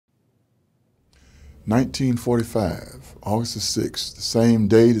1945, August the 6th, the same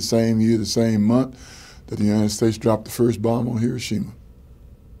day, the same year, the same month that the United States dropped the first bomb on Hiroshima.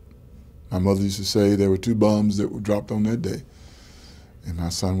 My mother used to say there were 2 bombs that were dropped on that day, and my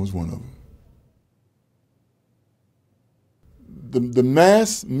son was one of them. The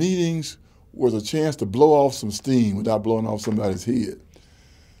mass meetings was a chance to blow off some steam without blowing off somebody's head.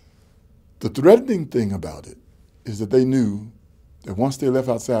 The threatening thing about it is that they knew that once they left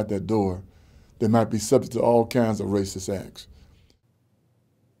outside that door, they might be subject to all kinds of racist acts.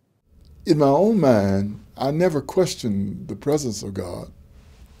 In my own mind, I never questioned the presence of God.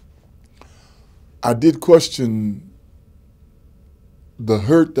 I did question the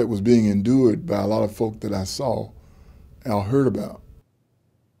hurt that was being endured by a lot of folk that I saw and heard about.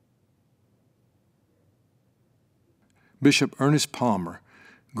 Bishop Ernest Palmer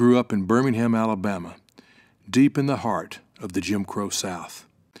grew up in Birmingham, Alabama, deep in the heart of the Jim Crow South.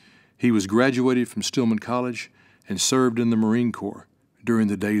 He was graduated from Stillman College and served in the Marine Corps during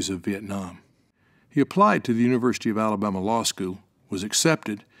the days of Vietnam. He applied to the University of Alabama Law School, was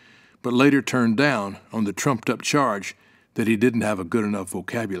accepted, but later turned down on the trumped-up charge that he didn't have a good enough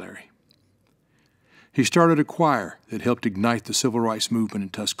vocabulary. He started a choir that helped ignite the civil rights movement in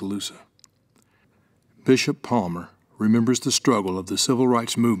Tuscaloosa. Bishop Palmer remembers the struggle of the civil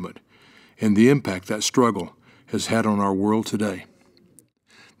rights movement and the impact that struggle has had on our world today.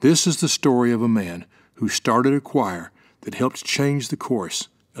 This is the story of a man who started a choir that helped change the course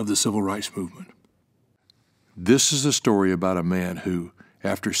of the civil rights movement. This is a story about a man who,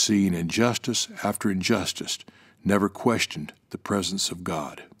 after seeing injustice after injustice, never questioned the presence of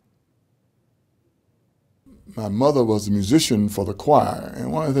God. My mother was a musician for the choir,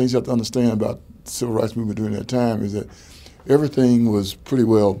 and one of the things you have to understand about the civil rights movement during that time is that everything was pretty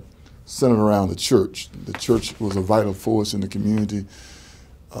well centered around the church. The church was a vital force in the community.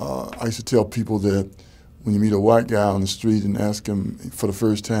 I used to tell people that when you meet a white guy on the street and ask him for the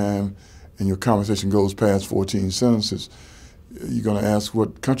first time and your conversation goes past 14 sentences, you're going to ask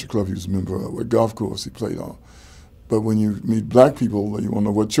what country club he was a member of, what golf course he played on. But when you meet black people, you want to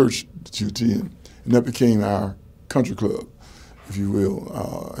know what church did you attend. And that became our country club, if you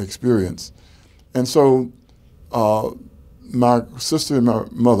will, experience. And so my sister and my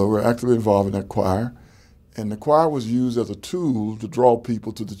mother were actively involved in that choir, and the choir was used as a tool to draw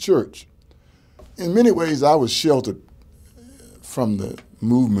people to the church. In many ways, I was sheltered from the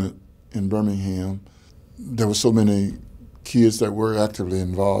movement in Birmingham. There were so many kids that were actively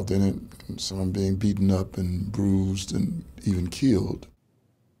involved in it, some being beaten up and bruised and even killed.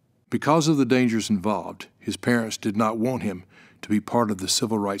 Because of the dangers involved, his parents did not want him to be part of the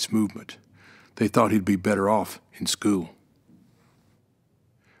civil rights movement. They thought he'd be better off in school.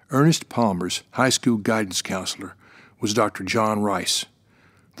 Ernest Palmer's high school guidance counselor was Dr. John Rice,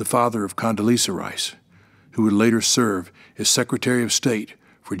 the father of Condoleezza Rice, who would later serve as Secretary of State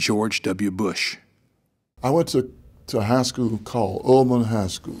for George W. Bush. I went to a high school called Ullman High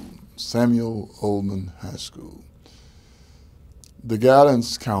School, Samuel Ullman High School. The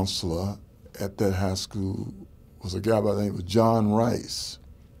guidance counselor at that high school was a guy by the name of John Rice,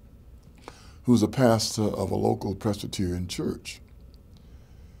 who was a pastor of a local Presbyterian church.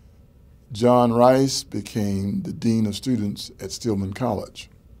 John Rice became the dean of students at Stillman College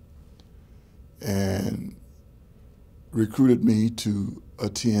and recruited me to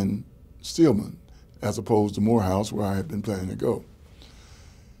attend Stillman as opposed to Morehouse, where I had been planning to go.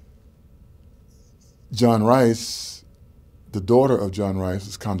 John Rice, the daughter of John Rice,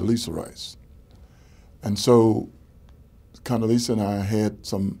 is Condoleezza Rice. And so Condoleezza and I had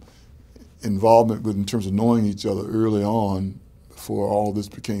some involvement in terms of knowing each other early on before all this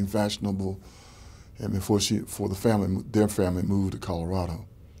became fashionable and before their family moved to Colorado.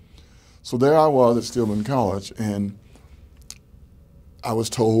 So there I was at Stillman College, and I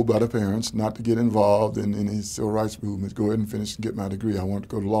was told by the parents not to get involved in any civil rights movement, go ahead and finish and get my degree. I wanted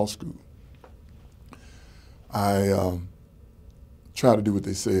to go to law school. I tried to do what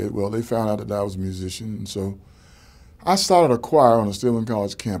they said. Well, they found out that I was a musician, and so I started a choir on the Stillman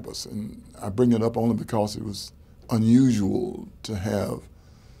College campus, and I bring it up only because it was unusual to have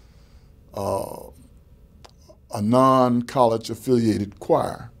a non-college affiliated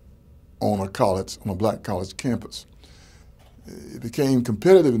choir on a black college campus. It became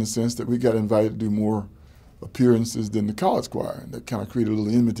competitive in the sense that we got invited to do more appearances than the college choir, and that kind of created a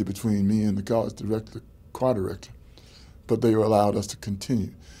little enmity between me and the college director, the choir director, but they allowed us to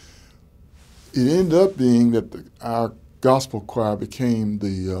continue. It ended up being that our gospel choir became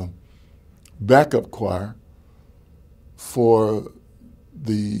the backup choir for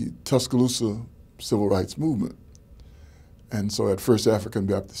the Tuscaloosa civil rights movement. And so at First African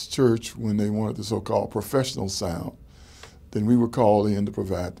Baptist Church, when they wanted the so-called professional sound, then we were called in to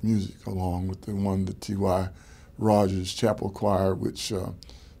provide the music, along with the T.Y. Rogers Chapel Choir, which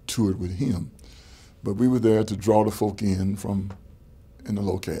toured with him. But we were there to draw the folk in the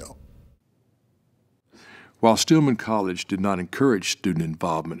locale. While Stillman College did not encourage student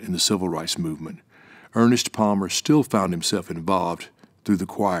involvement in the civil rights movement, Ernest Palmer still found himself involved through the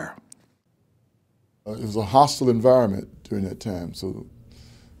choir. It was a hostile environment during that time. So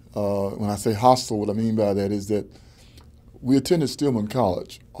when I say hostile, what I mean by that is that we attended Stillman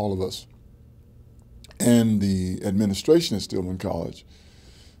College, all of us, and the administration at Stillman College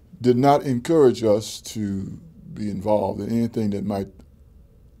did not encourage us to be involved in anything that might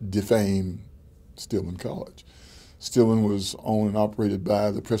defame Stillman College. Stillman was owned and operated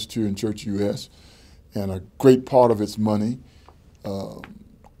by the Presbyterian Church U.S., and a great part of its money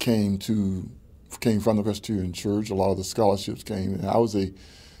came from the Presbyterian Church. A lot of the scholarships came, and I was a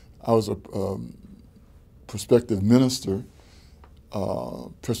prospective minister,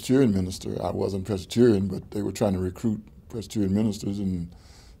 Presbyterian minister. I wasn't Presbyterian, but they were trying to recruit Presbyterian ministers, and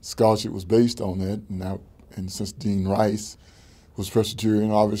scholarship was based on that. And since Dean Rice was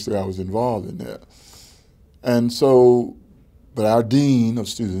Presbyterian, obviously I was involved in that. And so, but our dean of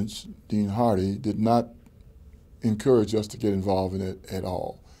students, Dean Hardy, did not encourage us to get involved in it at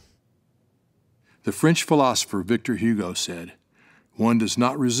all. The French philosopher Victor Hugo said, "One does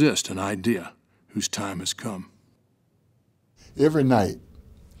not resist an idea whose time has come." Every night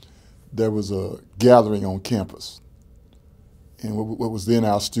there was a gathering on campus, and what was then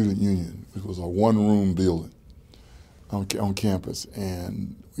our student union, which was a one-room building on campus,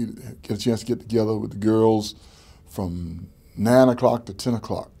 and we get a chance to get together with the girls from 9 o'clock to 10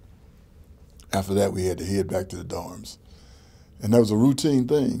 o'clock. After that, we had to head back to the dorms. And that was a routine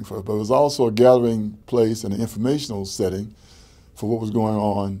thing, but it was also a gathering place and an informational setting for what was going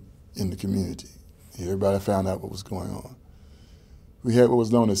on in the community. Everybody found out what was going on. We had what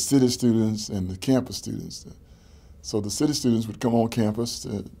was known as city students and the campus students. So the city students would come on campus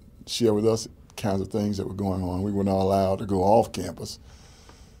to share with us kinds of things that were going on. We were not allowed to go off campus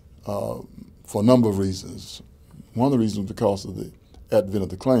for a number of reasons. One of the reasons was because of the advent of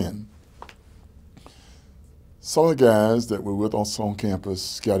the Klan. Some of the guys that were with us on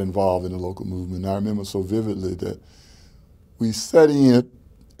campus got involved in the local movement. And I remember so vividly that we sat in at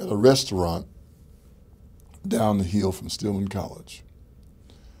a restaurant down the hill from Stillman College.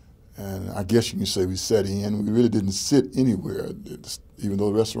 And I guess you can say we sat in. We really didn't sit anywhere, even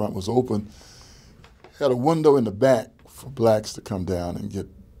though the restaurant was open. Had a window in the back for blacks to come down and get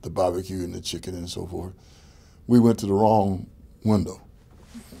the barbecue and the chicken and so forth. We went to the wrong window.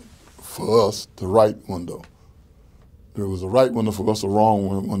 For us, the right window. There was a right window for us, a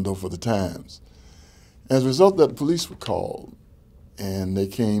wrong window for the Times. As a result of that, the police were called, and they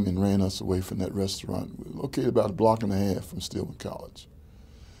came and ran us away from that restaurant. We were located about a block and a half from Stillman College.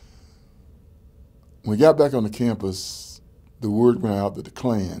 When we got back on the campus, the word went out that the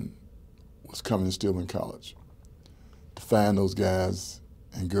Klan was coming to Stillman College to find those guys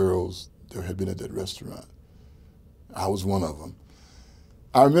and girls that had been at that restaurant. I was one of them.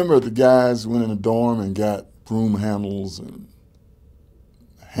 I remember the guys went in the dorm and got broom handles and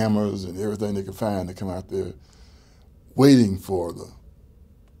hammers and everything they could find to come out there waiting for the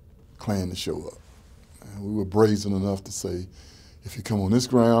Klan to show up. And we were brazen enough to say, if you come on this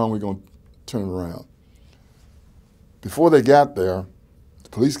ground, we're going to turn it around. Before they got there, the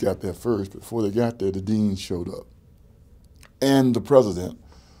police got there first, but before they got there, the dean showed up. And the president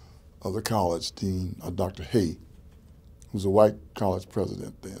of the college, Dr. Hay, who was a white college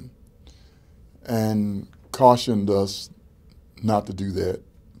president then, and cautioned us not to do that,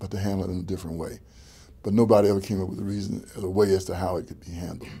 but to handle it in a different way. But nobody ever came up with a reason, a way as to how it could be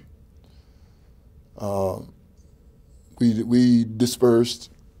handled. We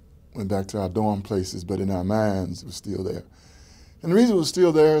dispersed, went back to our dorm places, but in our minds it was still there. And the reason it was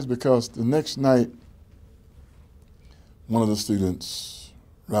still there is because the next night, one of the students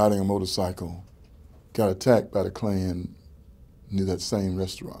riding a motorcycle got attacked by the Klan near that same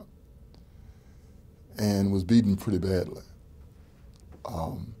restaurant and was beaten pretty badly.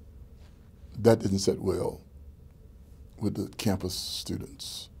 That didn't sit well with the campus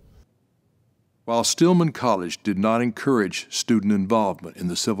students. While Stillman College did not encourage student involvement in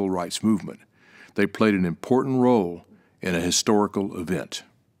the civil rights movement, they played an important role in a historical event.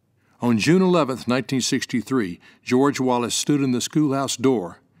 On June 11, 1963, George Wallace stood in the schoolhouse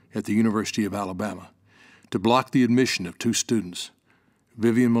door at the University of Alabama to block the admission of two students,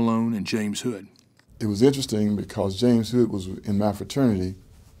 Vivian Malone and James Hood. It was interesting because James Hood was in my fraternity,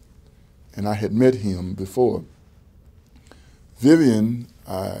 and I had met him before. Vivian,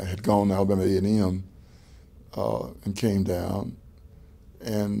 I had gone to Alabama A&M and came down,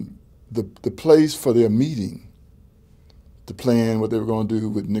 and the place for their meeting to plan what they were going to do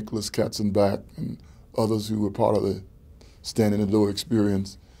with Nicholas Katzenbach and others who were part of the Stand in the Door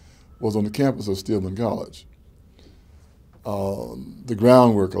experience was on the campus of Stillman College. The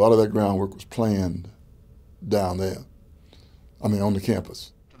groundwork, a lot of that groundwork was planned down there, on the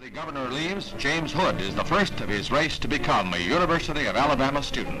campus. The governor leaves, James Hood is the first of his race to become a University of Alabama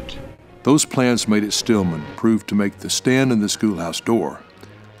student. Those plans made at Stillman proved to make the stand in the schoolhouse door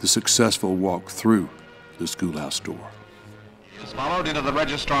the successful walk through the schoolhouse door. He is followed into the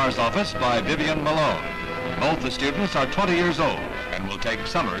registrar's office by Vivian Malone. Both the students are 20 years old and will take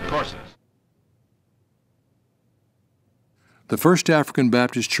summer courses. The First African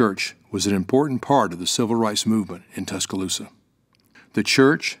Baptist Church was an important part of the civil rights movement in Tuscaloosa. The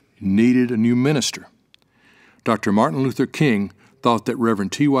church needed a new minister. Dr. Martin Luther King thought that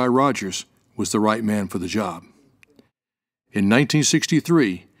Reverend T.Y. Rogers was the right man for the job. In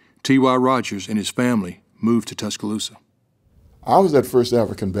 1963, T.Y. Rogers and his family moved to Tuscaloosa. I was at First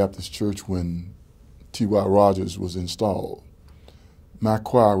African Baptist Church when T.Y. Rogers was installed. My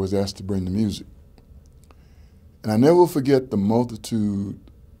choir was asked to bring the music. And I never will forget the multitude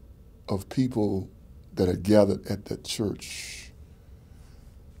of people that had gathered at that church.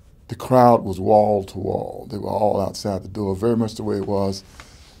 The crowd was wall to wall. They were all outside the door, very much the way it was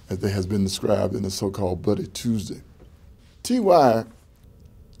as it has been described in the so-called Bloody Tuesday. T.Y.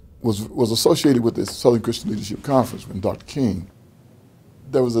 was associated with the Southern Christian Leadership Conference with Dr. King.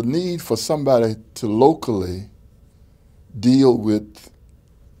 There was a need for somebody to locally deal with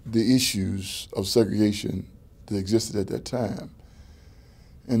the issues of segregation that existed at that time.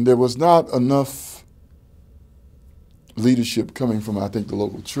 And there was not enough leadership coming from, I think, the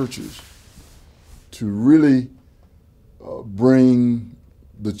local churches to really bring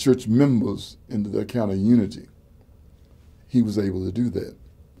the church members into that kind of unity. He was able to do that.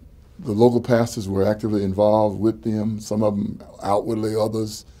 The local pastors were actively involved with them, some of them outwardly,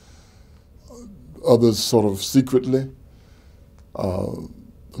 others sort of secretly. The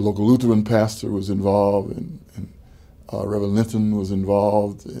local Lutheran pastor was involved, and Reverend Linton was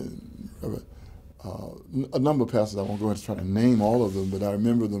involved, and a number of pastors. I won't go into trying to name all of them, but I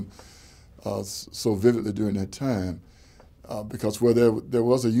remember them so vividly during that time, because where there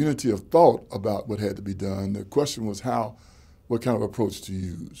was a unity of thought about what had to be done, the question was what kind of approach to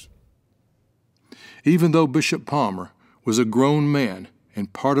use. Even though Bishop Palmer was a grown man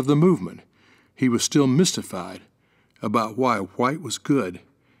and part of the movement, he was still mystified about why white was good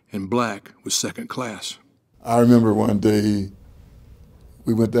and black was second class. I remember one day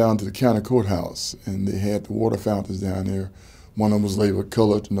we went down to the county courthouse, and they had the water fountains down there. One of them was labeled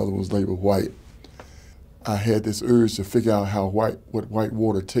colored, another was labeled white. I had this urge to figure out what white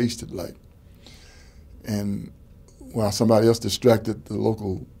water tasted like. And while somebody else distracted the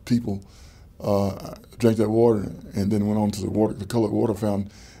local people, I drank that water and then went on to the colored water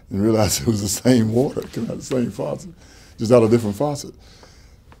fountain and realized it was the same water, coming out of the same faucet, just out of a different faucet.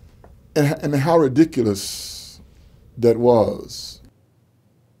 And how ridiculous that was.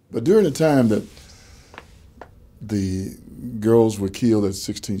 But during the time that the girls were killed at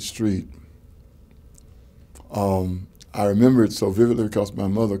 16th Street, I remember it so vividly because my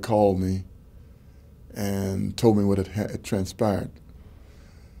mother called me and told me what had transpired.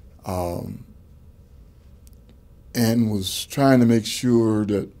 And was trying to make sure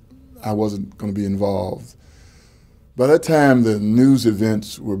that I wasn't going to be involved. By that time, the news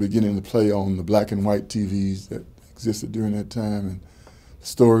events were beginning to play on the black and white TVs that existed during that time, and the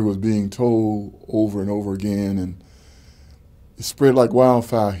story was being told over and over again, and it spread like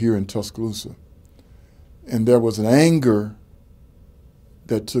wildfire here in Tuscaloosa. And there was an anger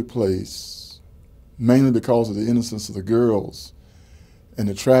that took place, mainly because of the innocence of the girls and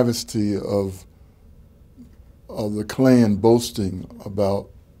the travesty of the Klan boasting about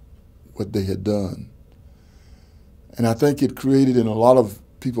what they had done. And I think it created in a lot of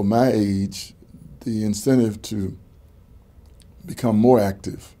people my age the incentive to become more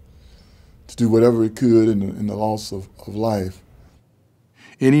active, to do whatever it could in the loss of life.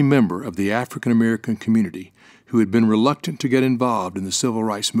 Any member of the African American community who had been reluctant to get involved in the civil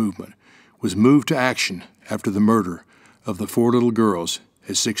rights movement was moved to action after the murder of the 4 little girls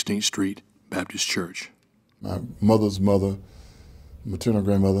at 16th Street Baptist Church. My mother's mother, maternal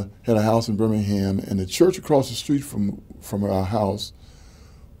grandmother, had a house in Birmingham, and the church across the street from our house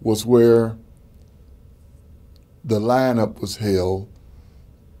was where the lineup was held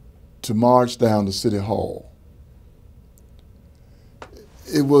to march down to City Hall.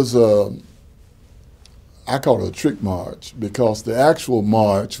 It was, I I call it a trick march because the actual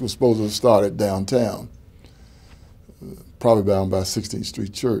march was supposed to have started downtown, probably down by 16th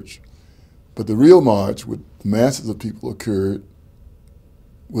Street Church. But the real march with masses of people occurred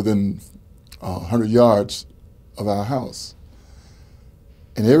within 100 yards of our house.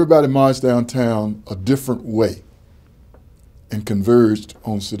 And everybody marched downtown a different way and converged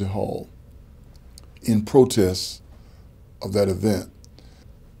on City Hall in protest of that event.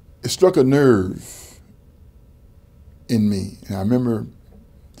 It struck a nerve in me. And I remember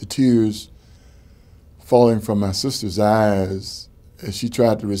the tears falling from my sister's eyes as she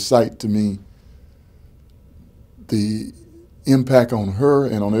tried to recite to me the impact on her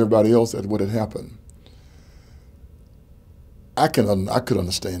and on everybody else at what had happened. I could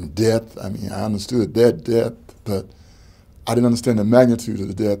understand death. I mean, I understood that death, but I didn't understand the magnitude of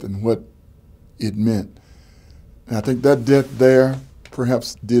the death and what it meant. And I think that death there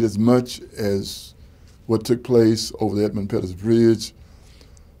perhaps did as much as what took place over the Edmund Pettus Bridge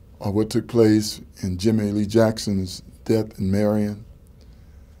or what took place in Jimmy Lee Jackson's death in Marion.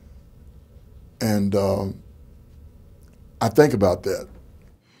 And I think about that.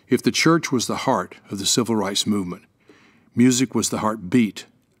 If the church was the heart of the civil rights movement, music was the heartbeat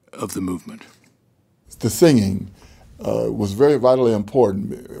of the movement. The singing was very vitally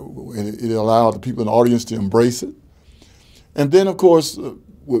important. It allowed the people in the audience to embrace it. And then, of course,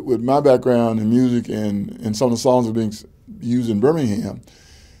 with my background in music and some of the songs that were being used in Birmingham,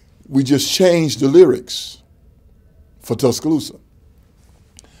 we just changed the lyrics for Tuscaloosa.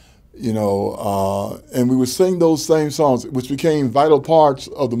 You know, and we would sing those same songs, which became vital parts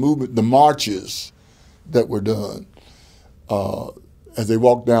of the movement, the marches that were done as they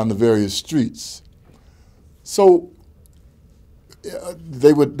walked down the various streets. So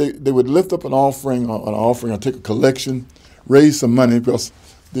they would lift up an offering or take a collection, raise some money, because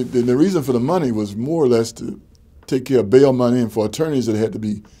the reason for the money was more or less to take care of bail money and for attorneys that had to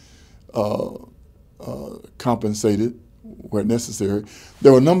be compensated where necessary.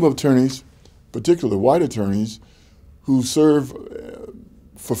 There were a number of attorneys, particularly white attorneys, who served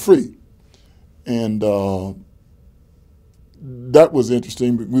for free. And that was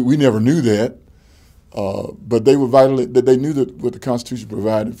interesting. We never knew that, but they were vitally, they knew that what the Constitution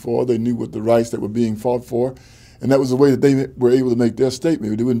provided for. They knew what the rights that were being fought for. And that was the way that they were able to make their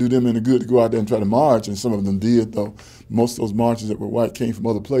statement. They wouldn't do them any good to go out there and try to march, and some of them did, though. Most of those marches that were white came from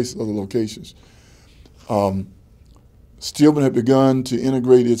other places, other locations. Stillman had begun to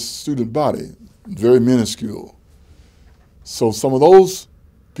integrate its student body, very minuscule. So some of those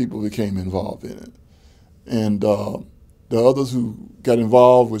people became involved in it. And the others who got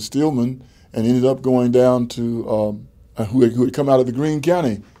involved with Stillman and ended up going down to, who had come out of the Greene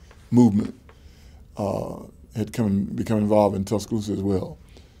County movement, had become involved in Tuscaloosa as well.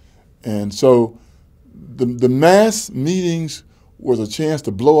 And so the mass meetings was a chance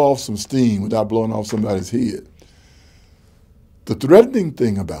to blow off some steam without blowing off somebody's head. The threatening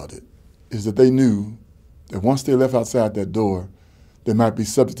thing about it is that they knew that once they left outside that door, they might be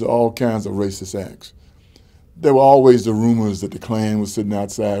subject to all kinds of racist acts. There were always the rumors that the Klan was sitting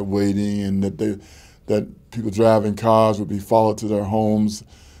outside waiting, and that people driving cars would be followed to their homes,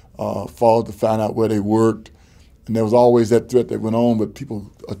 followed to find out where they worked. And there was always that threat that went on, but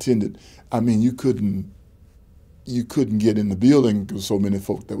people attended. I mean, you couldn't get in the building because so many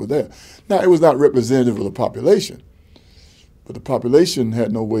folk that were there. Now, it was not representative of the population, but the population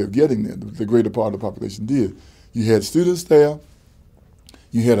had no way of getting there. The greater part of the population did. You had students there.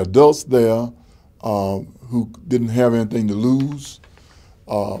 You had adults there who didn't have anything to lose.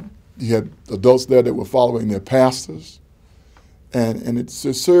 You had adults there that were following their pastors. And it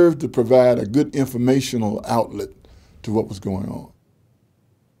served to provide a good informational outlet to what was going on.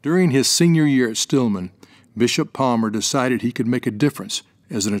 During his senior year at Stillman, Bishop Palmer decided he could make a difference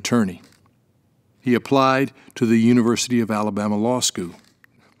as an attorney. He applied to the University of Alabama Law School.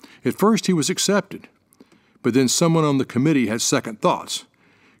 At first, he was accepted, but then someone on the committee had second thoughts,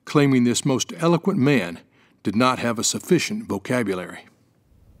 claiming this most eloquent man did not have a sufficient vocabulary.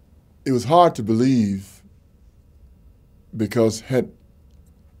 It was hard to believe, because had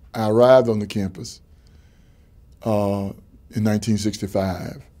I arrived on the campus in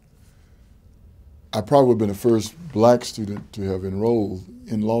 1965, I probably would have been the first black student to have enrolled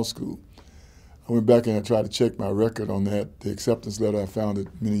in law school. I went back and I tried to check my record on that. The acceptance letter, I found it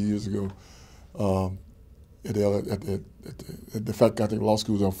many years ago at the faculty law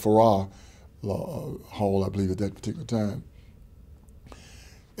school was on Farrar Hall, I believe, at that particular time.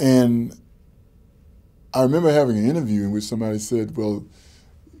 And I remember having an interview in which somebody said, well,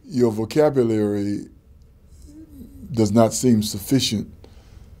 your vocabulary does not seem sufficient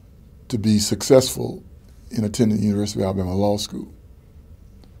to be successful in attending the University of Alabama Law School.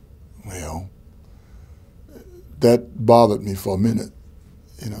 Well, that bothered me for a minute,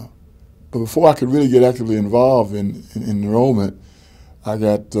 you know. But before I could really get actively involved in enrollment, I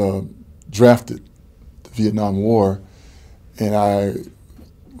got drafted to the Vietnam War, and I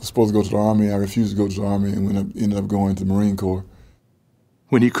was supposed to go to the Army. I refused to go to the Army and ended up going to the Marine Corps.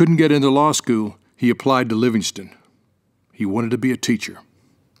 When he couldn't get into law school, he applied to Livingston. He wanted to be a teacher.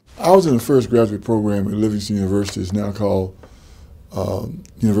 I was in the first graduate program at Livingston University. It's now called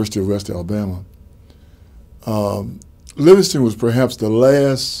University of West Alabama. Livingston was perhaps the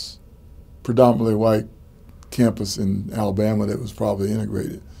last predominantly white campus in Alabama that was probably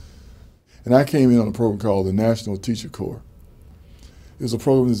integrated. And I came in on a program called the National Teacher Corps. It was a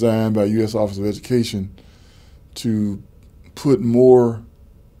program designed by U.S. Office of Education to put more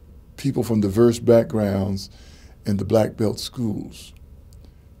people from diverse backgrounds into black belt schools.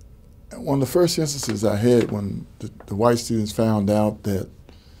 And one of the first instances I had when the white students found out that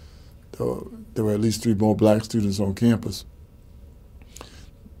there were at least 3 more black students on campus,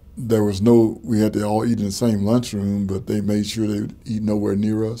 we had to all eat in the same lunchroom, but they made sure they would eat nowhere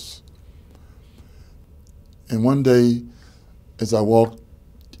near us. And one day, as I walked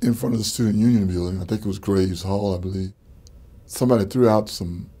in front of the Student Union building, I think it was Graves Hall, I believe, somebody threw out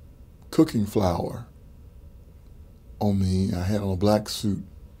some cooking flour on me. I had on a black suit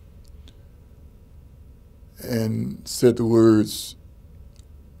and said the words,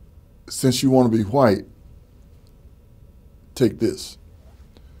 "Since you want to be white, take this."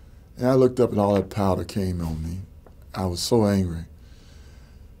 And I looked up and all that powder came on me. I was so angry.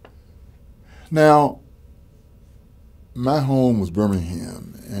 Now, my home was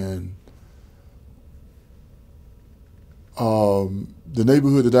Birmingham, and the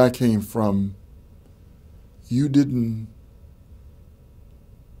neighborhood that I came from, you didn't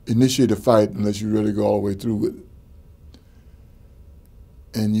initiate a fight unless you really go all the way through with it.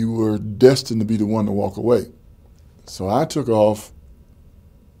 And you were destined to be the one to walk away. So I took off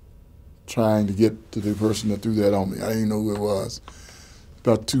trying to get to the person that threw that on me. I didn't even know who it was.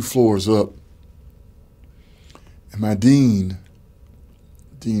 About 2 floors up. And my dean,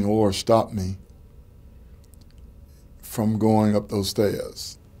 Dean Orr, stopped me from going up those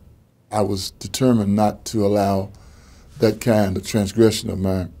stairs. I was determined not to allow that kind of transgression of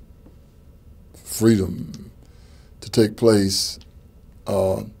my freedom to take place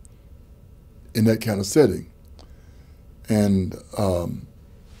in that kind of setting. And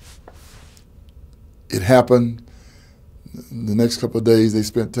it happened. The next couple of days, they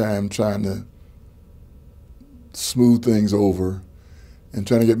spent time trying to smooth things over and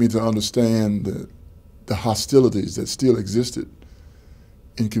trying to get me to understand the hostilities that still existed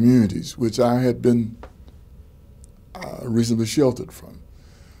in communities, which I had been reasonably sheltered from.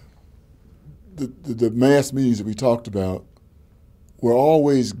 The mass meetings that we talked about were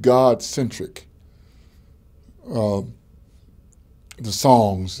always God-centric. The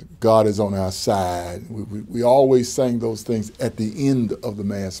songs, "God is on our side," we always sang those things at the end of the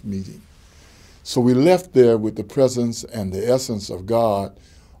mass meeting. So we left there with the presence and the essence of God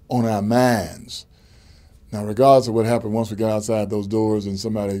on our minds. Now, regardless of what happened once we got outside those doors and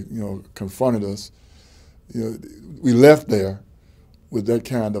somebody, confronted us, we left there with that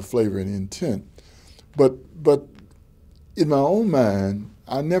kind of flavor and intent. But in my own mind,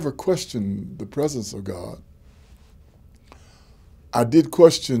 I never questioned the presence of God. I did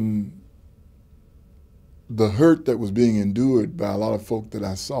question the hurt that was being endured by a lot of folk that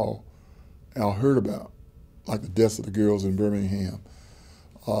I saw and I heard about, like the deaths of the girls in Birmingham,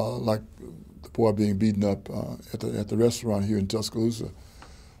 like the boy being beaten up at the restaurant here in Tuscaloosa,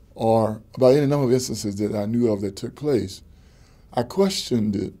 or about any number of instances that I knew of that took place. I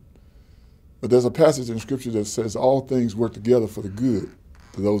questioned it, but there's a passage in Scripture that says all things work together for the good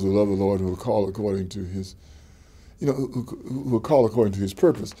to those who love the Lord and who are called according to His, who are called according to His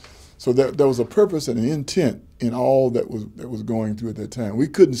purpose. So there was a purpose and an intent in all that was going through at that time. We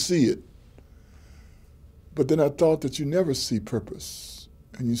couldn't see it, but then I thought that you never see purpose,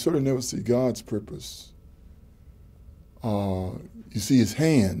 and you sort of never see God's purpose. You see His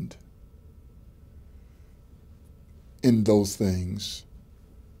hand in those things,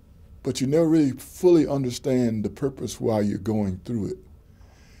 but you never really fully understand the purpose while you're going through it.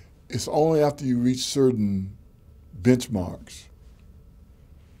 It's only after you reach certain benchmarks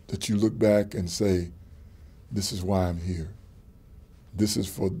that you look back and say, this is why I'm here. This is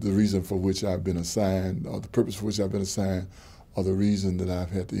for the reason for which I've been assigned, or the purpose for which I've been assigned, or the reason that I've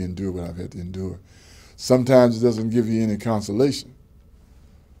had to endure what I've had to endure. Sometimes it doesn't give you any consolation,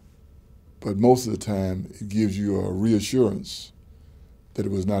 but most of the time it gives you a reassurance that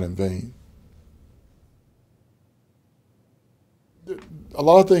it was not in vain. A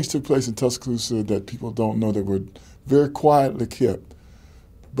lot of things took place in Tuscaloosa that people don't know, that were very quietly kept.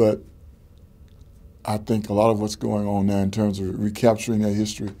 But I think a lot of what's going on now in terms of recapturing that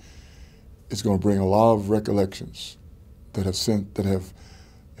history is going to bring a lot of recollections that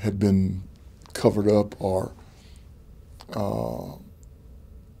had been covered up or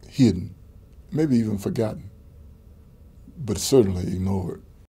hidden, maybe even forgotten, but certainly ignored.